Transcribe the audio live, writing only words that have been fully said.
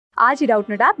आज ही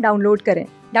Doubtnut app download करें।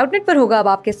 डाउटनट पर होगा अब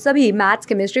आपके सभी मैथ्स,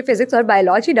 केमिस्ट्री, फिजिक्स और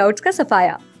बायोलॉजी डाउट्स का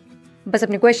सफाया। बस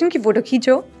अपने क्वेश्चन की फोटो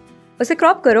खींचो, उसे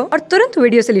क्रॉप करो और तुरंत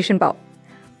वीडियो सोल्यूशन पाओ।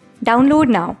 Download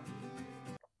now.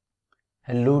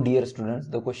 Hello dear students,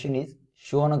 the question is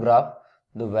show on a graph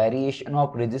the variation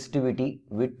of resistivity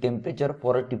with temperature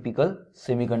for a typical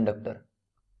semiconductor.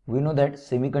 We know that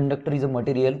semiconductor is a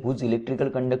material whose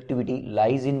electrical conductivity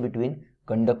lies in between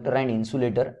conductor and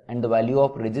insulator, and the value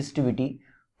of resistivity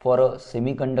for a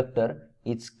semiconductor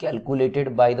is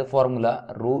calculated by the formula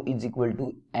rho is equal to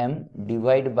m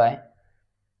divided by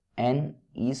n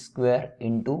e square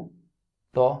into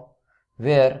tau,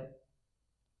 where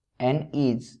n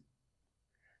is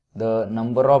the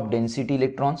number of density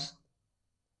electrons,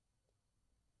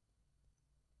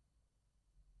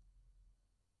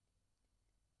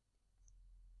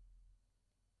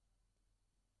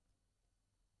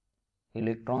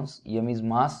 m is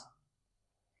mass,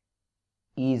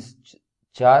 E is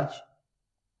charge,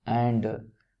 and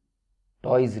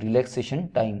tau is relaxation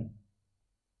time.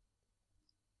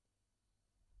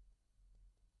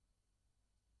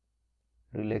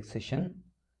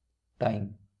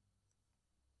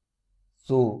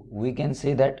 So we can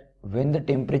say that when the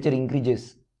temperature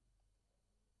increases,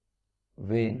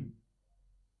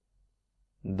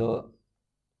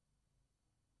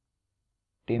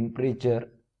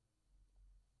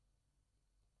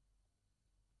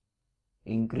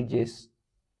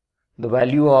 the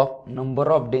value of number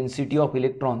of density of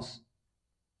electrons,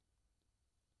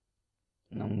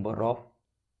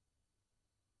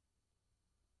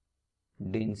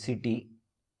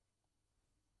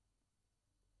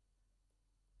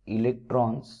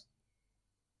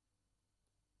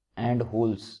 and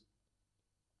holes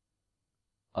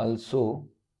also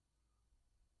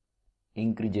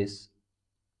increases.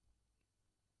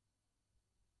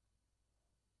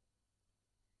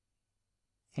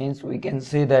 Hence we can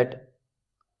say that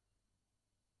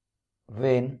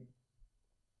when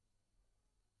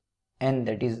n,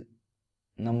 that is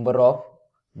number of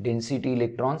density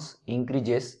electrons,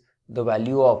 increases, the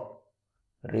value of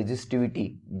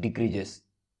resistivity decreases.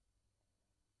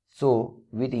 So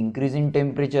with increase in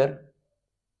temperature,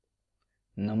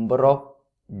 number of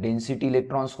density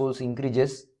electrons holes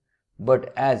increases,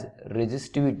 but as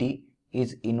resistivity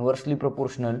is inversely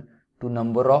proportional to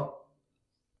number of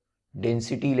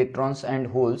density electrons and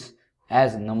holes,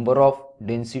 as number of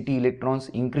density electrons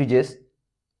increases,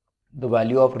 the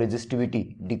value of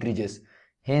resistivity decreases.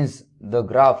 Hence the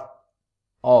graph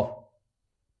of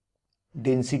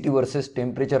density versus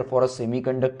temperature for a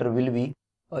semiconductor will be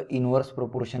an inverse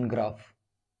proportion graph.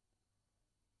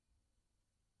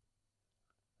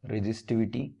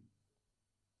 Resistivity,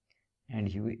 and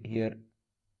here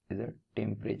is a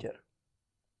temperature,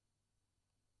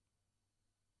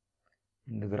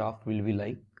 and the graph will be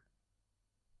like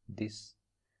this,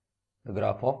 the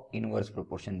graph of inverse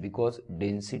proportion, because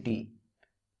density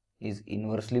is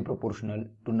inversely proportional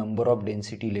to number of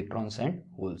density electrons and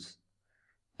holes.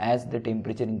 As the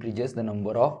temperature increases, the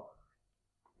number of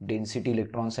density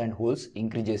electrons and holes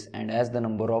increases, and as the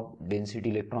number of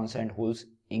density electrons and holes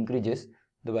increases,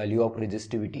 the value of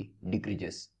resistivity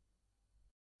decreases.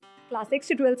 Class 6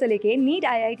 से 12 से लेके NEET,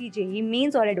 IIT, JEE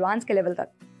mains और advance के level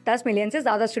तक 10 million से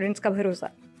ज्यादा students का भरोसा।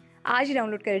 आज ही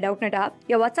डाउनलोड करें डाउटनट ऐप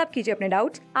या व्हाट्सएप कीजिए अपने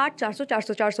डाउट्स 8400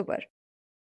 400 400 पर।